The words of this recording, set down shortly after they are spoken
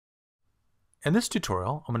In this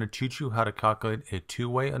tutorial, I'm going to teach you how to calculate a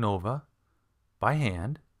two-way ANOVA by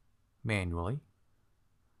hand, manually,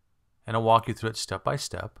 and I'll walk you through it step by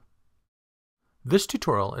step. This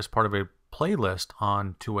tutorial is part of a playlist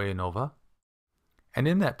on Two Way ANOVA, and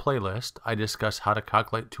in that playlist I discuss how to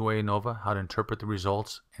calculate Two Way ANOVA, how to interpret the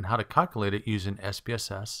results, and how to calculate it using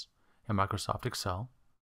SPSS and Microsoft Excel.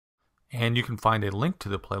 And you can find a link to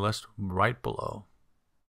the playlist right below.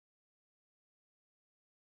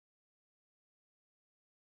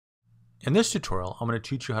 In this tutorial, I'm going to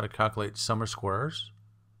teach you how to calculate sum of squares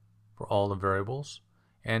for all the variables,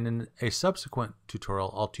 and in a subsequent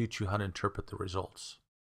tutorial, I'll teach you how to interpret the results.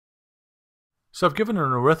 So I've given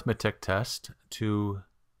an arithmetic test to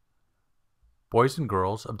boys and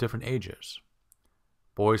girls of different ages.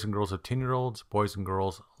 Boys and girls of 10-year-olds, boys and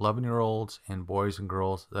girls 11-year-olds, and boys and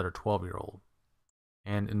girls that are 12-year-old.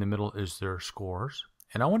 And in the middle is their scores.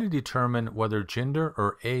 And I want to determine whether gender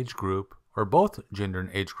or age group, or both gender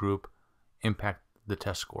and age group, impact the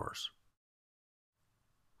test scores.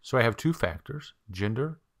 So I have two factors,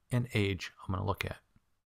 gender and age, I'm going to look at.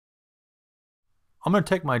 I'm going to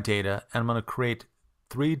take my data and I'm going to create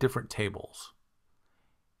three different tables.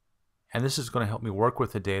 And this is going to help me work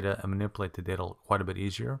with the data and manipulate the data quite a bit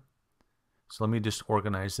easier. So let me just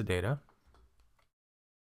organize the data.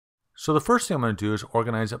 So the first thing I'm going to do is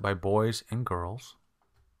organize it by boys and girls.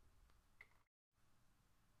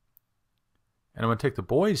 And I'm going to take the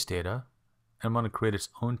boys' data and I'm going to create its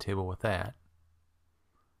own table with that.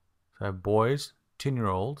 So I have boys,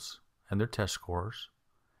 10-year-olds, and their test scores.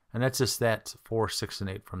 And that's just that 4, 6, and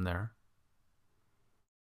 8 from there.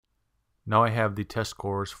 Now I have the test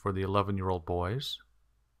scores for the 11-year-old boys.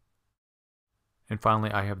 And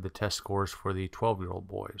finally I have the test scores for the 12-year-old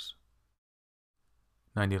boys.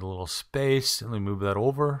 Now I need a little space, and let me move that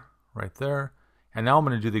over right there. And now I'm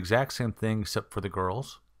going to do the exact same thing except for the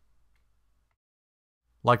girls.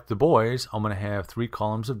 Like the boys, I'm going to have three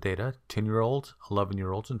columns of data, 10-year-olds,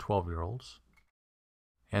 11-year-olds, and 12-year-olds.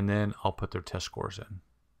 And then I'll put their test scores in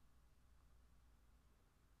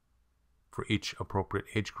for each appropriate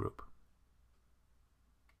age group.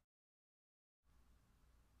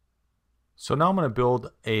 So now I'm going to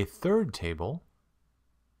build a third table.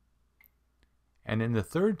 And in the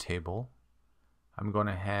third table, I'm going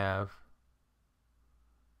to have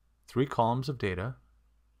three columns of data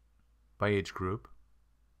by age group,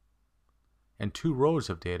 and two rows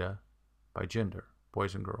of data by gender,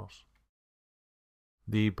 boys and girls.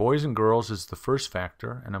 The boys and girls is the first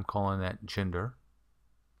factor, and I'm calling that gender.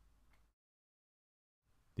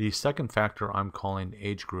 The second factor I'm calling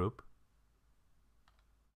age group.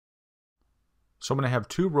 So I'm going to have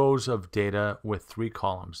two rows of data with three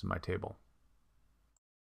columns in my table.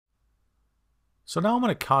 So now I'm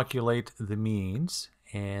going to calculate the means,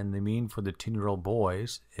 and the mean for the 10-year-old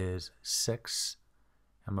boys is 6.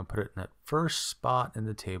 I'm going to put it in that first spot in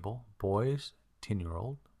the table, boys,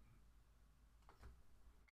 10-year-old.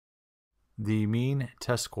 The mean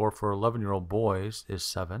test score for 11-year-old boys is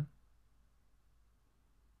 7.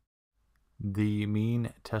 The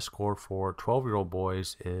mean test score for 12-year-old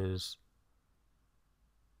boys is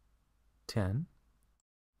 10.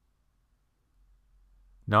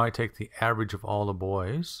 Now I take the average of all the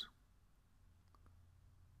boys,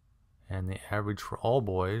 and the average for all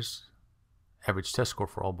boys, average test score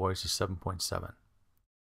for all boys is 7.7.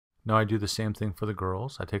 Now I do the same thing for the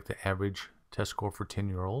girls. I take the average test score for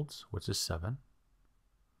 10-year-olds, which is 7.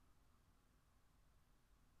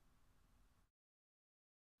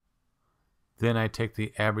 Then I take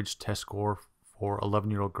the average test score for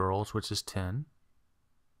 11-year-old girls, which is 10.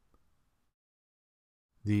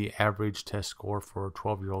 The average test score for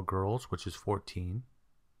 12-year-old girls, which is 14.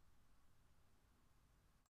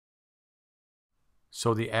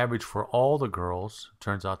 So the average for all the girls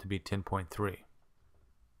turns out to be 10.3.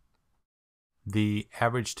 The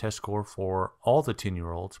average test score for all the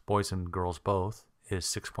 10-year-olds, boys and girls both, is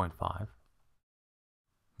 6.5.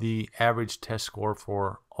 The average test score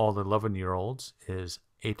for all the 11-year-olds is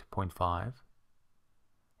 8.5.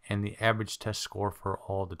 And the average test score for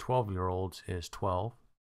all the 12-year-olds is 12.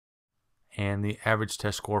 And the average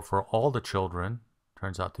test score for all the children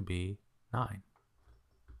turns out to be 9.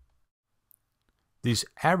 These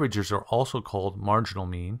averages are also called marginal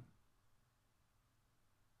mean,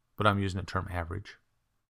 but I'm using the term average.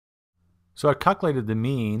 So I calculated the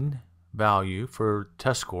mean value for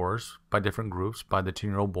test scores by different groups, by the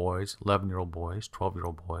 10-year-old boys, 11-year-old boys,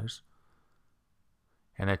 12-year-old boys,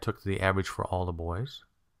 and I took the average for all the boys.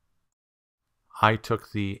 I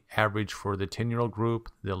took the average for the 10-year-old group,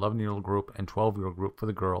 the 11-year-old group, and 12-year-old group for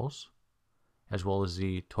the girls, as well as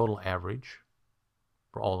the total average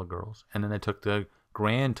for all the girls. And then I took the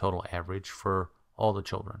grand total average for all the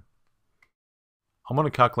children. I'm going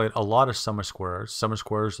to calculate a lot of sum of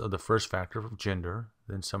squares of the first factor of gender,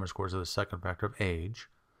 then sum of squares of the second factor of age,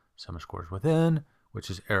 sum of squares within, which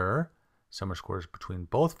is error, sum of squares between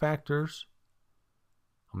both factors.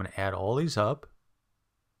 I'm going to add all these up,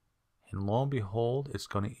 and lo and behold, it's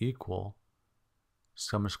going to equal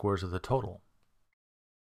sum of squares of the total.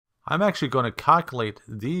 I'm actually going to calculate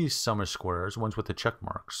these sum of squares, ones with the check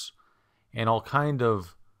marks, and I'll kind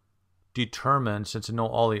of determine, since I know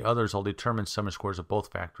all the others, I'll determine sum of squares of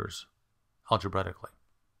both factors algebraically.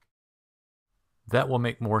 That will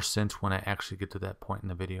make more sense when I actually get to that point in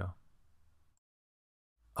the video.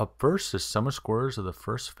 Up first is sum of squares of the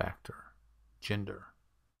first factor, gender.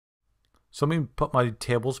 So let me put my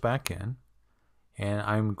tables back in, and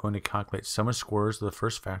I'm going to calculate sum of squares of the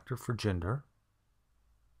first factor for gender.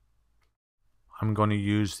 I'm going to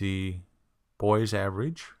use the boys'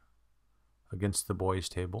 average against the boys'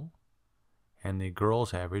 table, and the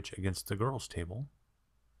girls' average against the girls' table.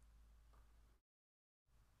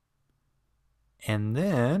 And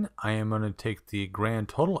then I am going to take the grand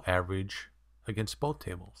total average against both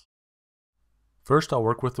tables. First, I'll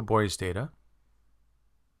work with the boys' data.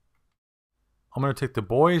 I'm going to take the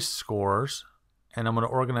boys' scores and I'm going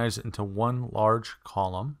to organize it into one large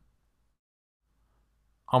column.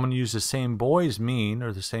 I'm going to use the same boys' mean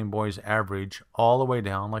or the same boys' average all the way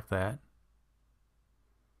down like that.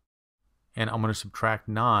 And I'm going to subtract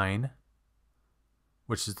 9,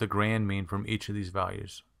 which is the grand mean from each of these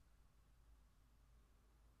values.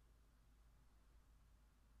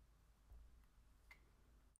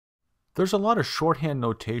 There's a lot of shorthand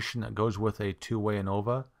notation that goes with a two-way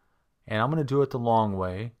ANOVA, and I'm going to do it the long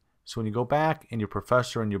way. So when you go back in your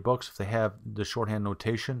professor and your books, if they have the shorthand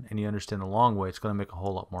notation and you understand the long way, it's going to make a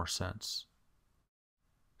whole lot more sense.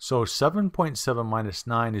 So 7.7 minus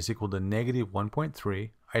 9 is equal to negative 1.3.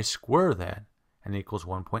 I square that and it equals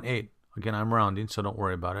 1.8. Again, I'm rounding, so don't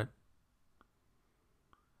worry about it.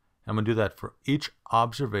 I'm going to do that for each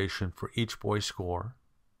observation for each boy's score.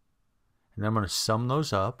 And then I'm going to sum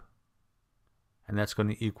those up, and that's going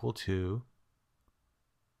to equal to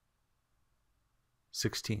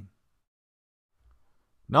 16.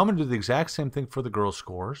 Now I'm going to do the exact same thing for the girls'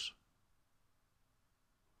 scores.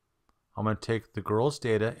 I'm going to take the girls'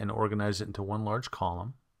 data and organize it into one large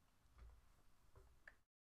column.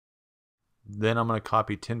 Then I'm going to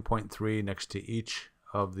copy 10.3 next to each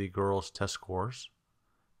of the girls' test scores.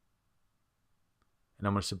 And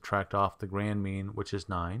I'm going to subtract off the grand mean, which is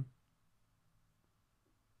 9.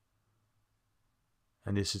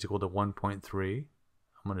 And this is equal to 1.3. I'm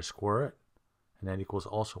going to square it, and that equals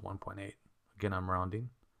also 1.8. Again, I'm rounding.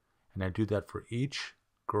 And I do that for each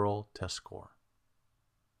girl test score.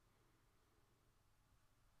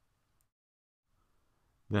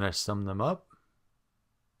 Then I sum them up,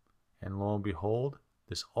 and lo and behold,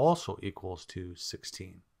 this also equals to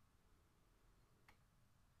 16.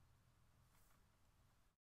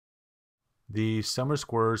 The sum of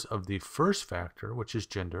squares of the first factor, which is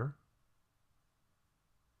gender,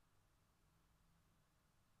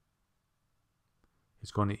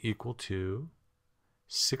 is going to equal to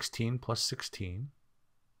 16 plus 16.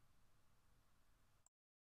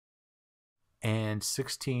 And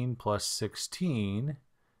 16 plus 16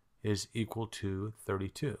 is equal to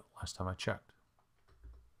 32, last time I checked.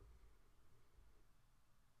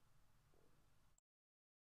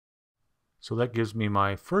 So that gives me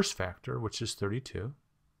my first factor, which is 32.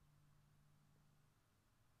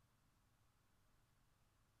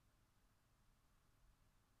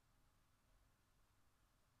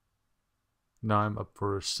 Now I'm up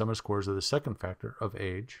for sum of squares of the second factor of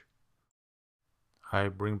age. I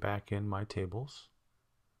bring back in my tables.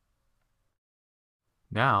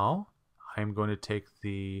 Now I'm going to take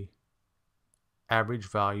the average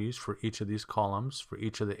values for each of these columns for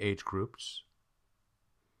each of the age groups,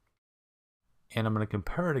 and I'm going to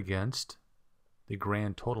compare it against the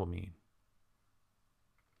grand total mean.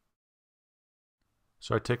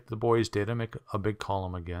 So I take the boys' data, make a big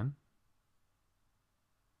column again.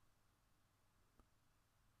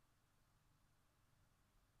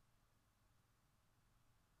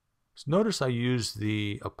 So notice I use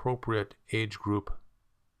the appropriate age group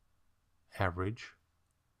average.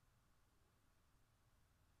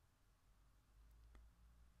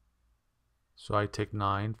 So I take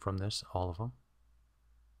 9 from this, all of them.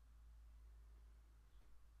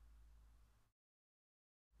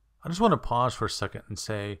 I just want to pause for a second and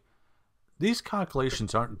say, these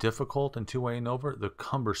calculations aren't difficult in two-way ANOVA, they're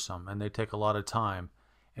cumbersome and they take a lot of time.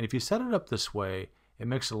 And if you set it up this way, it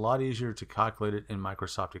makes it a lot easier to calculate it in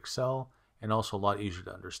Microsoft Excel and also a lot easier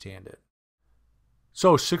to understand it.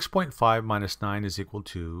 So 6.5 minus 9 is equal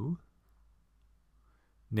to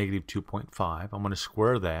negative 2.5. I'm going to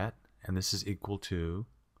square that, and this is equal to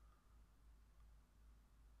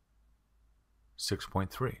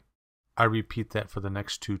 6.3. I repeat that for the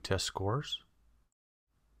next two test scores.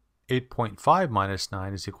 8.5 minus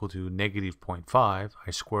 9 is equal to negative 0.5.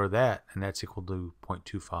 I square that, and that's equal to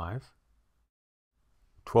 0.25.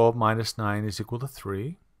 12 minus 9 is equal to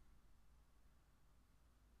 3.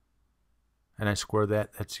 And I square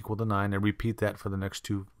that, that's equal to 9. I repeat that for the next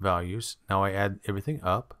two values. Now I add everything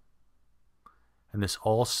up. And this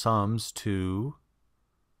all sums to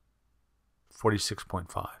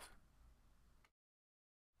 46.5.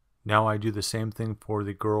 Now I do the same thing for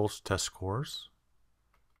the girls' test scores.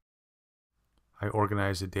 I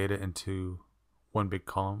organize the data into one big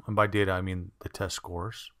column. And by data, I mean the test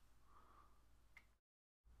scores.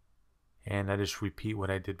 And I just repeat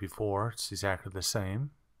what I did before. It's exactly the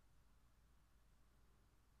same.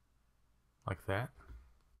 Like that.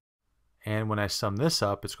 And when I sum this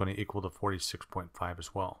up, it's going to equal to 46.5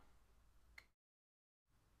 as well.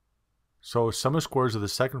 So sum of squares of the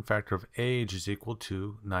second factor of age is equal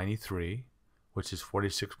to 93, which is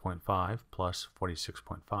 46.5 plus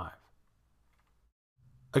 46.5.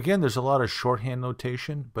 Again, there's a lot of shorthand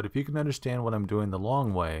notation, but if you can understand what I'm doing the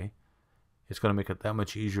long way, it's going to make it that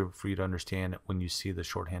much easier for you to understand when you see the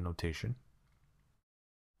shorthand notation.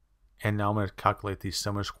 And now I'm going to calculate these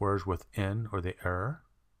sum of squares with n, or the error.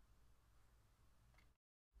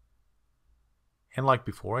 And like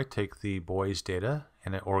before, I take the boys' data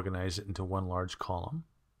and I organize it into one large column.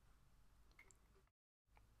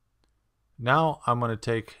 Now I'm going to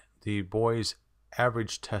take the boys'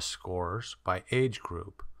 average test scores by age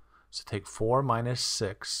group. So take 4 minus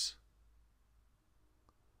 6.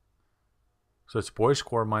 So it's boys'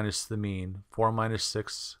 score minus the mean. 4 minus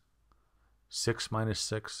 6, 6 minus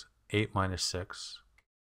 6, 8 minus 6.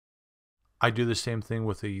 I do the same thing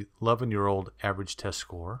with the 11-year-old average test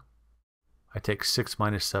score. I take 6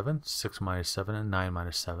 minus 7, 6 minus 7, and 9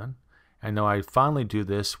 minus 7. And now I finally do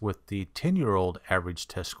this with the 10-year-old average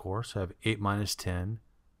test score. So I have 8 minus 10,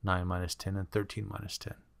 9 minus 10, and 13 minus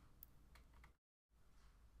 10.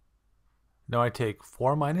 Now I take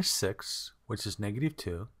 4 minus 6, which is negative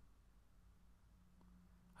 2.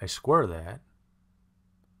 I square that.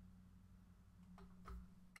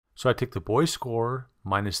 So I take the boys' score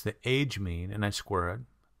minus the age mean, and I square it.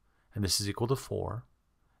 And this is equal to 4.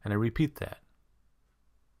 And I repeat that.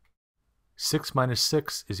 6 minus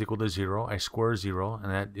 6 is equal to 0. I square 0,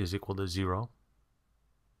 and that is equal to 0.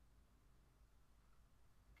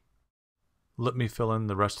 Let me fill in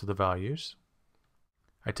the rest of the values.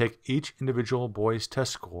 I take each individual boy's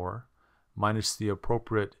test score minus the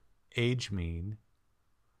appropriate age mean,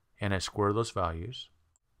 and I square those values.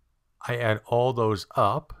 I add all those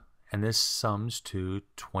up, and this sums to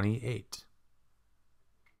 28.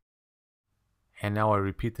 And now I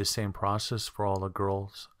repeat the same process for all the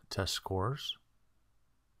girls' test scores.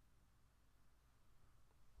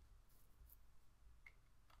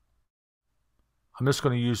 I'm just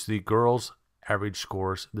going to use the girls' average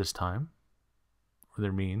scores this time, or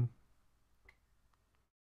their mean.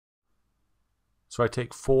 So I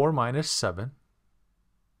take 4 minus 7,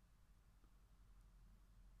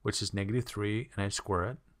 which is negative 3, and I square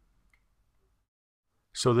it.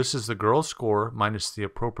 So this is the girl's score minus the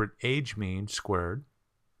appropriate age mean squared.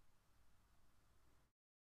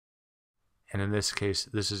 And in this case,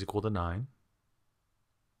 this is equal to 9.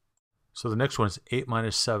 So the next one is 8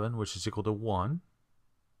 minus 7, which is equal to 1.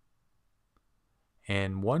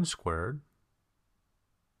 And 1 squared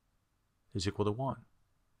is equal to 1.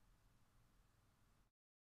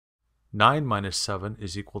 9 minus 7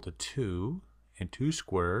 is equal to 2. And 2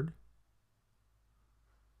 squared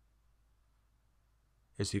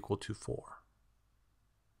is equal to 4.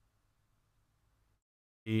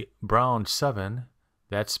 The brown 7,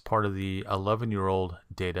 that's part of the 11-year-old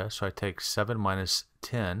data. So I take 7 minus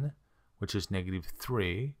 10, which is negative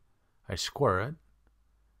 3. I square it,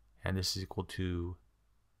 and this is equal to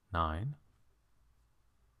 9.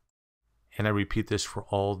 And I repeat this for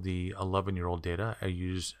all the 11-year-old data. I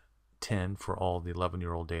use 10 for all the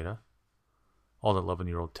 11-year-old data, all the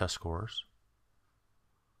 11-year-old test scores.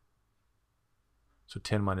 So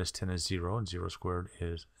 10 minus 10 is 0, and 0 squared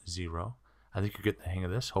is 0. I think you're getting the hang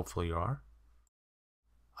of this. Hopefully you are.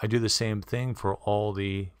 I do the same thing for all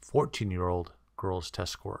the 14-year-old girls'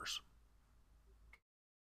 test scores.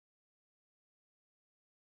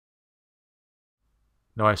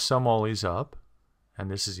 Now I sum all these up, and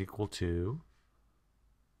this is equal to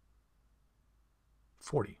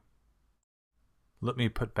 40. Let me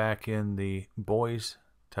put back in the boys'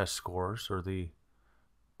 test scores, or the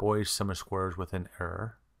boys' sum of squares within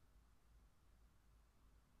error.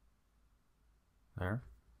 There.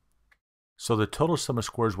 So the total sum of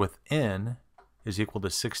squares within is equal to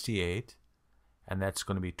 68, and that's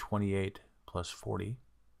going to be 28 plus 40.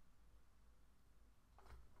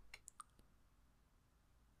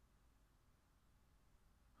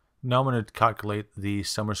 Now I'm going to calculate the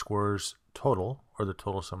sum of squares total, or the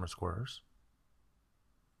total sum of squares.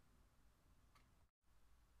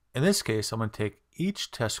 In this case, I'm going to take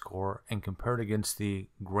each test score and compare it against the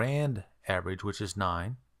grand average, which is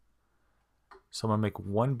 9. So I'm going to make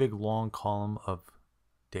one big long column of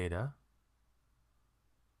data.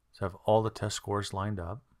 So I have all the test scores lined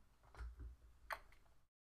up.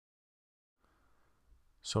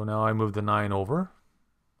 So now I move the 9 over,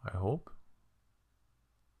 I hope.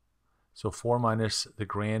 So 4 minus the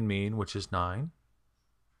grand mean, which is 9.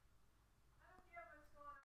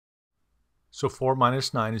 So 4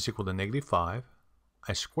 minus 9 is equal to negative 5.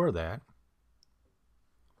 I square that,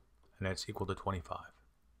 and that's equal to 25.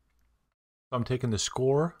 So I'm taking the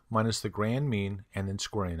score minus the grand mean and then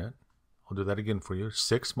squaring it. I'll do that again for you.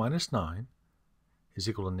 6 minus 9 is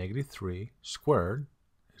equal to negative 3 squared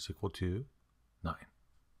is equal to 9.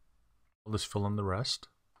 I'll just fill in the rest.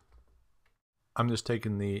 I'm just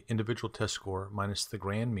taking the individual test score minus the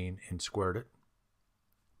grand mean and squared it.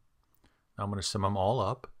 Now I'm going to sum them all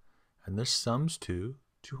up, and this sums to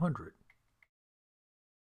 200.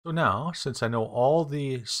 So now, since I know all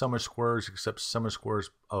the sum of squares except sum of squares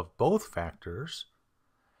of both factors,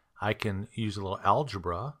 I can use a little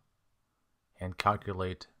algebra and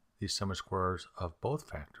calculate the sum of squares of both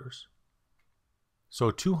factors. So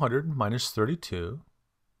 200 minus 32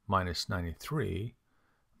 minus 93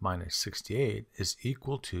 minus 68 is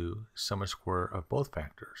equal to sum of square of both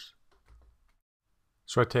factors.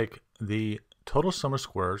 So I take the total sum of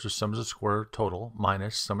squares, or sums of square total,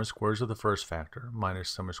 minus sum of squares of the first factor, minus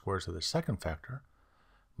sum of squares of the second factor,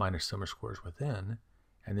 minus sum of squares within,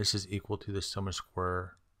 and this is equal to the sum of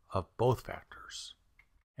square of both factors.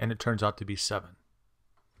 And it turns out to be 7.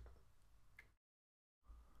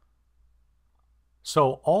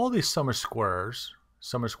 So all these sum of squares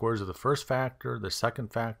of the first factor, the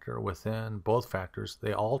second factor, within, both factors,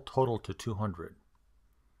 they all total to 200.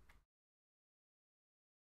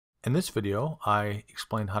 In this video, I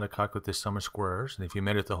explained how to calculate the sum of squares, and if you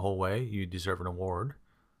made it the whole way, you deserve an award.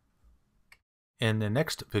 In the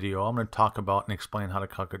next video, I'm going to talk about and explain how to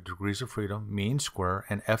calculate degrees of freedom, mean square,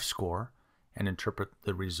 and F-score, and interpret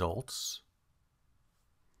the results.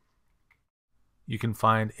 You can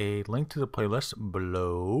find a link to the playlist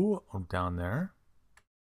below or down there.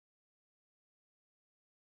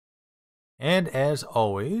 And as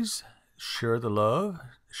always, share the love,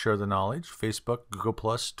 share the knowledge. Facebook,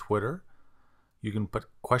 Google+, Twitter. You can put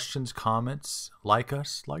questions, comments, like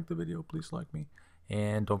us, like the video, please like me.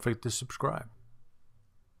 And don't forget to subscribe.